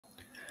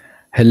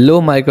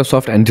Hello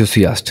Microsoft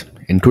enthusiast.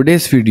 In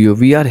today's video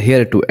we are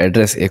here to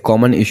address a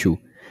common issue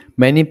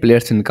many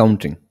players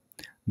encountering.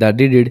 The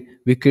did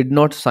we could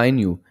not sign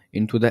you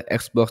into the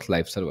Xbox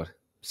Live server.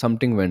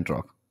 Something went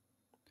wrong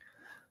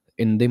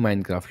in the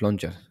Minecraft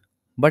launcher.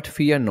 But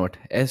fear not,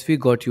 as we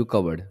got you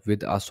covered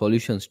with our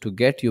solutions to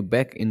get you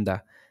back in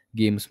the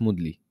game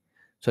smoothly.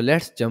 So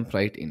let's jump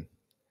right in.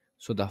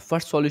 So the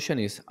first solution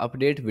is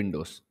update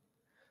Windows.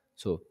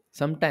 So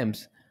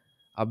sometimes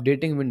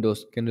updating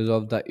Windows can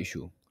resolve the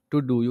issue.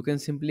 To do, you can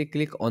simply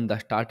click on the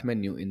start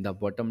menu in the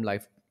bottom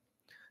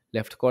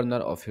left corner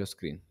of your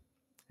screen.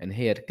 And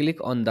here click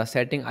on the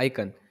setting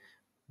icon,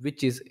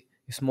 which is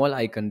a small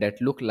icon that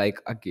look like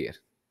a gear.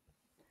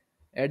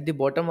 At the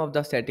bottom of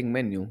the setting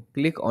menu,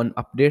 click on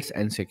updates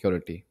and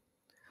security.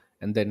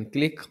 And then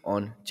click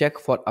on check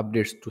for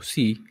updates to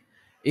see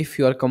if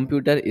your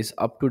computer is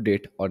up to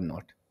date or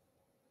not.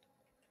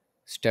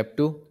 Step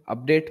 2.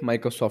 Update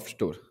Microsoft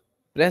Store.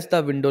 Press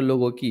the window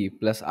logo key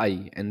plus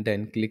I and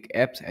then click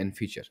Apps and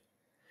Feature.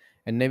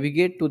 And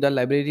navigate to the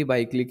library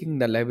by clicking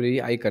the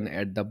library icon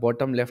at the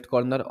bottom left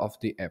corner of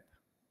the app.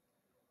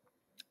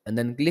 And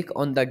then click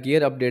on the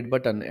Gear Update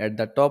button at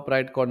the top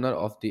right corner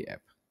of the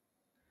app.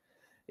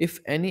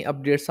 If any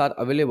updates are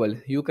available,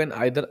 you can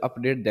either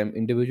update them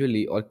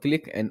individually or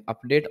click and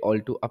update all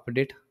to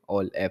update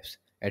all apps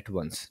at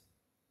once.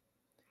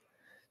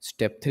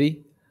 Step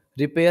 3.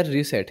 Repair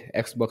Reset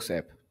Xbox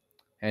app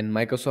and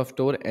Microsoft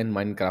Store and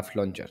Minecraft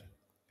Launcher.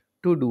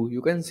 To do,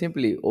 you can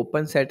simply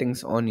open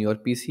settings on your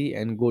PC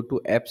and go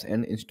to apps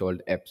and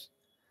installed apps.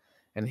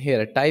 And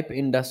here type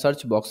in the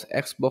search box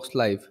Xbox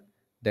Live,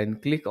 then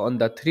click on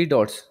the three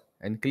dots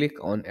and click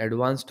on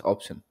advanced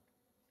option.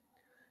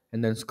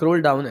 And then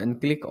scroll down and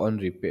click on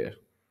repair.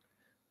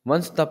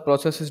 Once the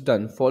process is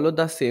done, follow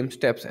the same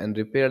steps and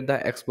repair the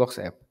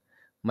Xbox app,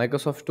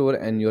 Microsoft Store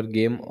and your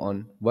game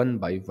on one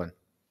by one.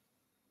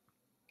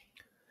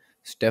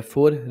 Step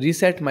 4.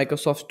 Reset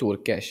Microsoft Store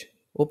cache.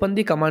 Open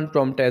the command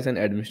prompt as an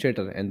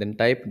administrator and then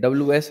type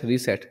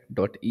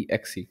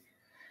wsreset.exe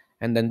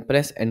and then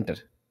press enter.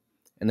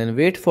 And then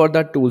wait for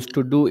the tools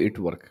to do its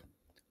work.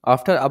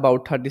 After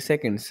about 30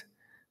 seconds,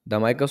 the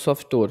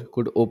Microsoft Store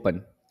could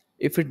open.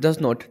 If it does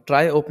not,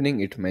 try opening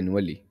it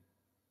manually.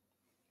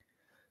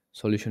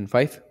 Solution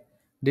 5.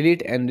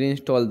 Delete and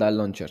reinstall the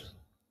launcher.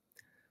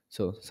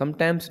 So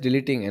sometimes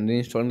deleting and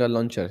reinstalling the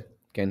launcher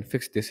can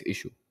fix this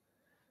issue.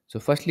 So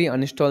firstly,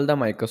 uninstall the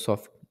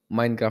Microsoft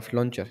Minecraft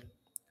launcher.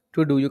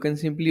 To do, you can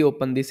simply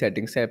open the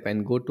settings app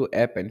and go to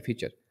app and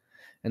feature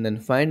and then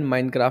find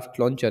Minecraft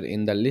launcher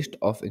in the list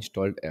of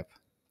installed app.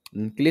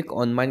 And click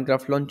on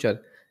Minecraft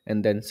launcher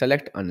and then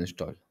select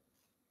uninstall.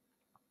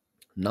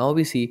 Now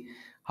we see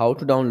how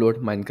to download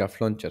Minecraft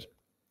launcher.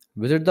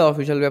 Visit the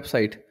official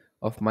website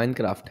of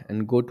Minecraft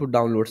and go to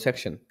download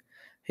section.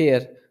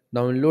 Here,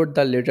 download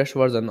the latest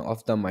version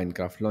of the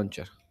Minecraft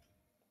launcher.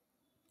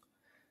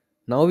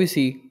 Now we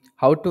see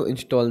how to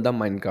install the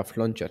Minecraft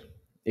launcher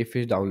if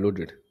it's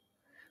downloaded.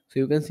 So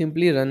you can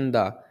simply run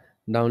the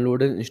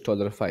downloaded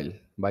installer file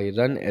by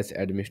run as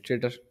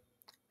administrator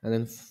and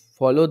then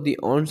follow the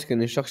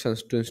on-screen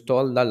instructions to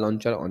install the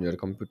launcher on your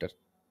computer.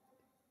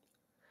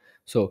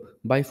 So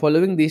by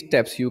following these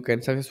steps you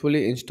can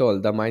successfully install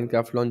the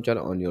Minecraft launcher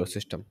on your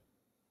system.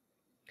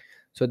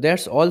 So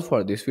that's all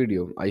for this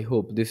video. I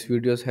hope this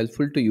video is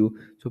helpful to you.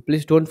 So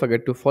please don't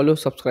forget to follow,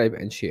 subscribe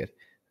and share.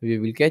 We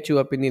will catch you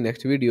up in the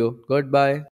next video. Goodbye.